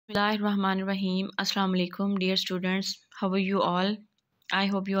Bismillahirrahmanirrahim. Assalamu alaikum, dear students. How are you all? I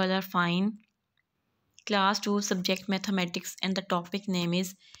hope you all are fine. Class 2 subject mathematics and the topic name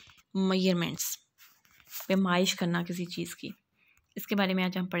is measurements. पैमाइश करना किसी चीज़ की, इसके बारे में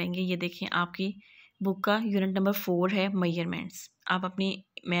आज हम पढ़ेंगे। ये देखें, आपकी बुक का यूनिट नंबर 4 है मेजरमेंट्स। आप अपनी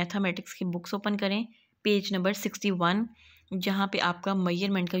मैथमेटिक्स की बुक्स ओपन करें, पेज नंबर 61, जहाँ पे आपका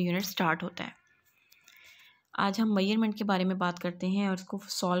मेजरमेंट का यूनिट स्टार्ट होता है। आज हम मेजरमेंट के बारे में बात करते हैं और उसको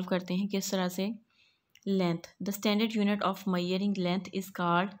सॉल्व करते हैं किस तरह से। Length, the standard unit of measuring length is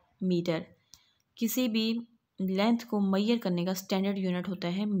called metre. किसी भी लेंथ को मेजर करने का स्टैंडर्ड यूनिट होता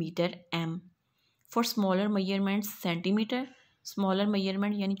है metre, M. For smaller measurements centimetre. Smaller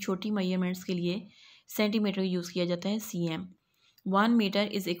measurement यानी छोटी मेजरमेंट्स के लिए सेंटीमीटर यूज़ किया जाता है, C M. 1 metre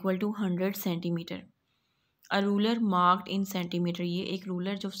is equal to 100 centimetre. A ruler marked in centimetre, ये एक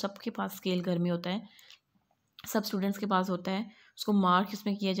रूलर जो सबके पास स्केल घर में होता है, सब स्टूडेंट्स के पास होता है, उसको मार्क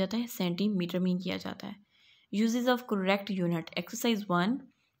इसमें किया जाता है, सेंटीमीटर में किया जाता है। Uses of correct unit, exercise 1,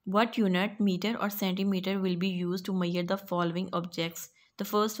 what unit, metre और centimetre will be use to measure the following objects. The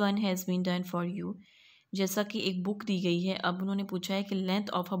first one has been done for you. जैसा कि एक बुक दी गई है, अब उन्होंने पूछा है कि लेंथ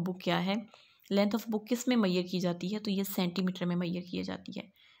ऑफ अ बुक क्या है। लेंथ ऑफ बुक किस में मेजर की जाती है, तो ये सेंटीमीटर में मेजर की जाती है।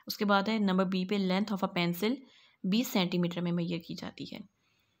 उसके बाद है नंबर बी पे, length of a pencil 20 centimetre में मेजर की जाती है।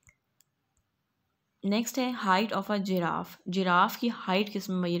 नेक्स्ट है height of a giraffe. Giraffe की हाइट किस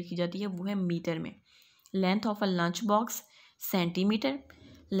में मेजर की जाती है, वो है मीटर में। Length of a lunch box centimetre.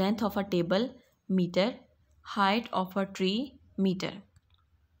 Length of a table metre. Height of a tree metre.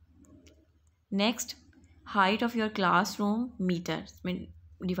 Next, height of your classroom metre में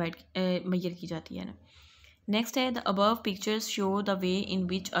डिवाइड मेजर की जाती है ना। नेक्स्ट है the above pictures show the way in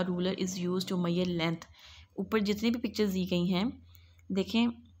which a ruler is use to major length. ऊपर जितनी भी pictures दी गई हैं,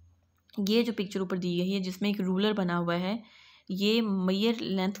 देखें, ये जो पिक्चर ऊपर दी गई है जिसमें एक रूलर बना हुआ है, ये मेजर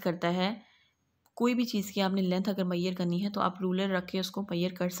लेंथ करता है। कोई भी चीज़ की आपने लेंथ अगर मेजर करनी है तो आप रूलर रख के उसको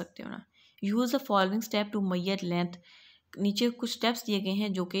मेजर कर सकते हो ना। Use the following step to major length. नीचे कुछ स्टेप्स दिए गए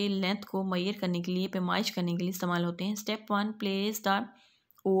हैं जो कि लेंथ को मेजर करने के लिए, पैमाइश करने के लिए इस्तेमाल होते हैं। Step 1, place the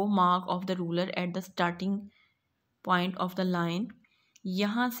O mark of the ruler at the starting point of the line.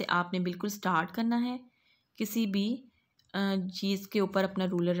 यहाँ से आपने बिल्कुल स्टार्ट करना है किसी भी चीज़ के ऊपर अपना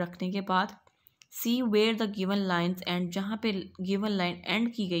रूलर रखने के बाद। सी where the given lines and, जहाँ पे गिवन लाइन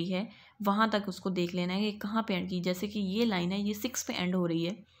एंड की गई है वहाँ तक उसको देख लेना है कि कहाँ पे एंड की। जैसे कि ये लाइन है, ये 6 पे एंड हो रही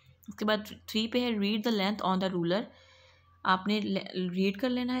है। उसके बाद 3 पे है read the length on the ruler. आपने रीड कर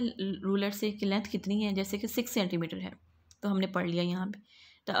लेना है रूलर से कि लेंथ कितनी है, जैसे कि 6 सेंटीमीटर है तो हमने पढ़ लिया यहाँ पे।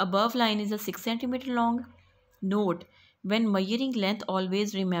 The above line is a 6 centimetre long. Note, when measuring length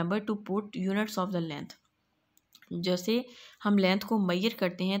always remember to put units of the length. जैसे हम लेंथ को मेजर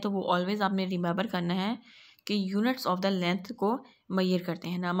करते हैं तो वो ऑलवेज आपने रिमेंबर करना है कि यूनिट्स ऑफ द लेंथ को मेजर करते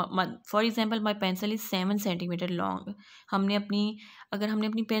हैं ना। For example my pencil is 7 centimetre long. अगर हमने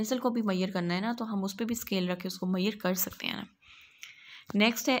अपनी पेंसिल को भी मेजर करना है ना, तो हम उस पर भी स्केल रख के उसको मेजर कर सकते हैं ना।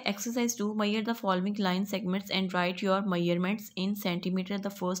 नेक्स्ट है exercise 2, measure the following line segments and right your measurements in centimetre. The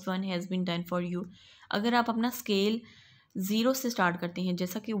first one has been done for you. अगर आप अपना स्केल 0 से स्टार्ट करते हैं,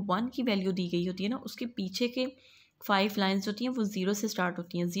 जैसा कि 1 की वैल्यू दी गई होती है ना, उसके पीछे के 5 लाइन्स होती हैं वो 0 से स्टार्ट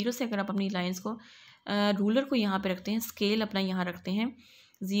होती हैं। 0 से अगर आप अपनी लाइन्स को, रूलर को यहाँ पे रखते हैं, स्केल अपना यहाँ रखते हैं,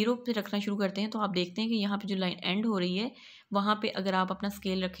 0 पे रखना शुरू करते हैं, तो आप देखते हैं कि यहाँ पे जो लाइन एंड हो रही है वहाँ पे अगर आप अपना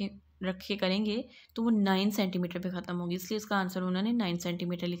स्केल रखे करेंगे तो वो 9 सेंटीमीटर पे ख़त्म होगी, इसलिए इसका आंसर उन्होंने 9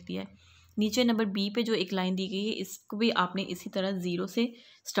 सेंटीमीटर लिख दिया है। नीचे नंबर बी पे जो एक लाइन दी गई है, इसको भी आपने इसी तरह 0 से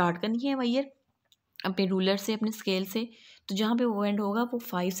स्टार्ट करनी है मेजर अपने रूलर से, अपने स्केल से, तो जहाँ पे वो एंड होगा वो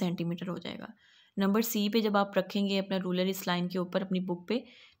 5 सेंटीमीटर हो जाएगा। नंबर सी पे जब आप रखेंगे अपना रूलर इस लाइन के ऊपर अपनी बुक पे,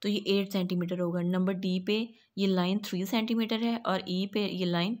 तो ये 8 सेंटीमीटर होगा। नंबर डी पे ये लाइन 3 सेंटीमीटर है और ई पे ये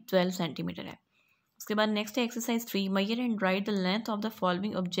लाइन 12 सेंटीमीटर है। उसके बाद नेक्स्ट है exercise 3, major and right the length of the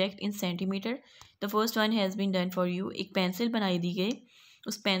following object in centimetre. The first one has been done for you. एक पेंसिल बनाई दी गई,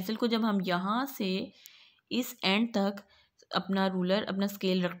 उस पेंसिल को जब हम यहाँ से इस एंड तक अपना रूलर, अपना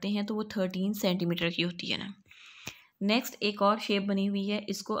स्केल रखते हैं तो वो 13 सेंटीमीटर की होती है ना। नेक्स्ट एक और शेप बनी हुई है,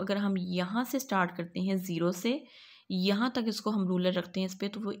 इसको अगर हम यहाँ से स्टार्ट करते हैं 0 से, यहाँ तक इसको हम रूलर रखते हैं इस पर,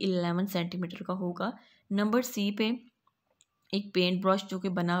 तो वो 11 सेंटीमीटर का होगा। नंबर सी पे एक पेंट ब्रश जो कि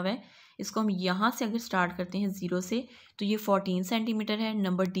बना हुआ है, इसको हम यहाँ से अगर स्टार्ट करते हैं 0 से, तो ये 14 सेंटीमीटर है।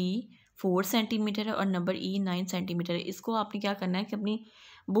 नंबर डी 4 सेंटीमीटर है और नंबर ई 9 सेंटीमीटर है। इसको आपने क्या करना है कि अपनी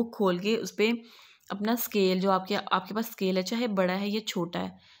बुक खोल के उस पर अपना स्केल, जो आपके पास स्केल है, चाहे बड़ा है या छोटा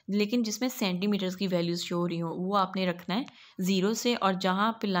है, लेकिन जिसमें सेंटीमीटर्स की वैल्यूज़ शो हो रही हो, वो आपने रखना है 0 से, और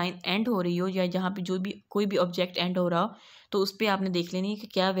जहाँ पे लाइन एंड हो रही हो या जहाँ पे जो भी कोई भी ऑब्जेक्ट एंड हो रहा हो, तो उस पर आपने देख लेनी है कि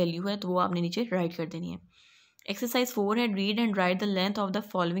क्या वैल्यू है, तो वो आपने नीचे राइट कर देनी है। एक्सरसाइज 4 है read and right the length of the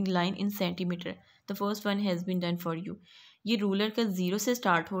following line in centimetre, the first one has been done for you. ये रूलर का 0 से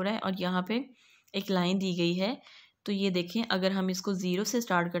स्टार्ट हो रहा है और यहाँ पे एक लाइन दी गई है। तो ये देखें, अगर हम इसको 0 से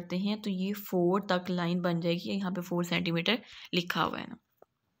स्टार्ट करते हैं तो ये 4 तक लाइन बन जाएगी। यहाँ पे 4 सेंटीमीटर लिखा हुआ है ना।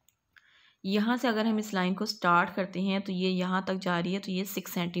 यहाँ से अगर हम इस लाइन को स्टार्ट करते हैं तो ये यहाँ तक जा रही है, तो ये 6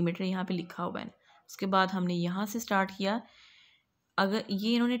 सेंटीमीटर यहाँ पे लिखा हुआ है। उसके बाद हमने यहाँ से स्टार्ट किया, अगर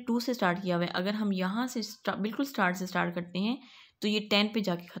ये इन्होंने 2 से स्टार्ट किया हुआ है, अगर हम यहाँ से बिल्कुल स्टार्ट से स्टार्ट करते हैं तो ये 10 पे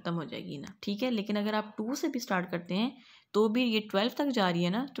जाके ख़त्म हो जाएगी ना, ठीक है। लेकिन अगर आप 2 से भी स्टार्ट करते हैं तो भी ये 12 तक जा रही है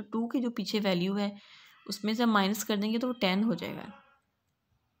ना, तो 2 की जो पीछे वैल्यू है उसमें से हम माइनस कर देंगे तो वो 10 हो जाएगा।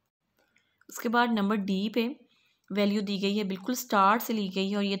 उसके बाद नंबर डी पे वैल्यू दी गई है, बिल्कुल स्टार्ट से ली गई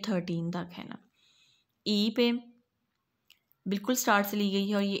है और ये 13 तक है ना। ई पे बिल्कुल स्टार्ट से ली गई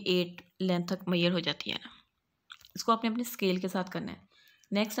है और ये 8 लेंथ तक मैयर हो जाती है ना। इसको आपने अपने स्केल के साथ करना है।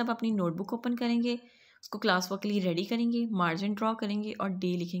 नेक्स्ट आप अपनी नोटबुक ओपन करेंगे, उसको क्लास वर्क के लिए रेडी करेंगे, मार्जिन ड्रॉ करेंगे और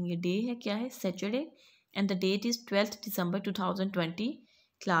डे लिखेंगे। डे है क्या है, Saturday, and the that is 12 December 2020।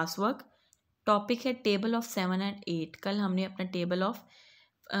 Class work topic है टेबल ऑफ 7 एंड 8। कल हमने अपना टेबल ऑफ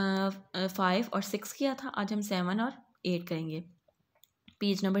 5 और 6 किया था, आज हम 7 और 8 करेंगे।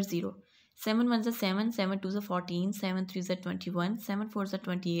 Page number 0। 7 1 ज़ा 7, 7 2 ज़ा 14, 7 3 ज़ा 21, 7 4 ज़ा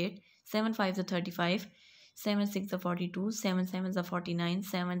 28, 7 5 ज़ा 35, 7 6 ज़ा 42, 7 7 ज़ा 49,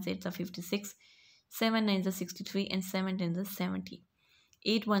 7 8 ज़ा 56, 7 9 ज़ा 63 and 7 10 ज़ा 70।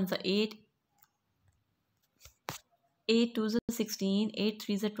 8 1 ज़ा 8, 8 2 ज़ा 16, 8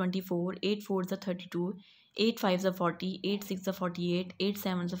 3 ज़ा 24, 8 4 ज़ा 32, 8 5 ज़ा 40, 8 6 ज़ा 48, 8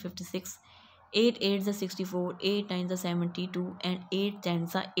 7 ज़ा 56, 8 8 ज़ा 64, 8 9 ज़ा 72 and 8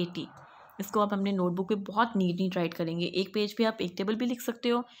 10 ज़ा 80। इसको आप अपने नोटबुक पे बहुत नीट राइट करेंगे। एक पेज पे आप एक टेबल भी लिख सकते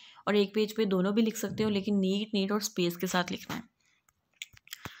हो और एक पेज पे दोनों भी लिख सकते हो, लेकिन नीट और स्पेस के साथ लिखना है।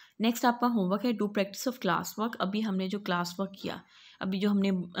 नेक्स्ट आपका होमवर्क है do practice of class work. अभी हमने जो क्लास वर्क किया, अभी जो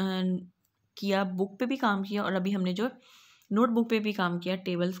हमने किया, बुक पे भी काम किया और अभी हमने जो नोटबुक पे भी काम किया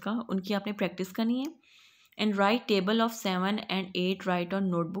टेबल्स का, उनकी आपने प्रैक्टिस करनी है। And right table of 7 and 8 right on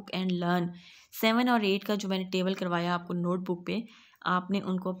notebook and learn. 7 और 8 का जो मैंने टेबल करवाया आपको नोटबुक पे, आपने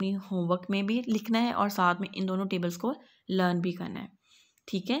उनको अपनी होमवर्क में भी लिखना है और साथ में इन दोनों टेबल्स को लर्न भी करना है,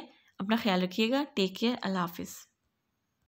 ठीक है। अपना ख्याल रखिएगा। टेक केयर, अल्लाह हाफिज़।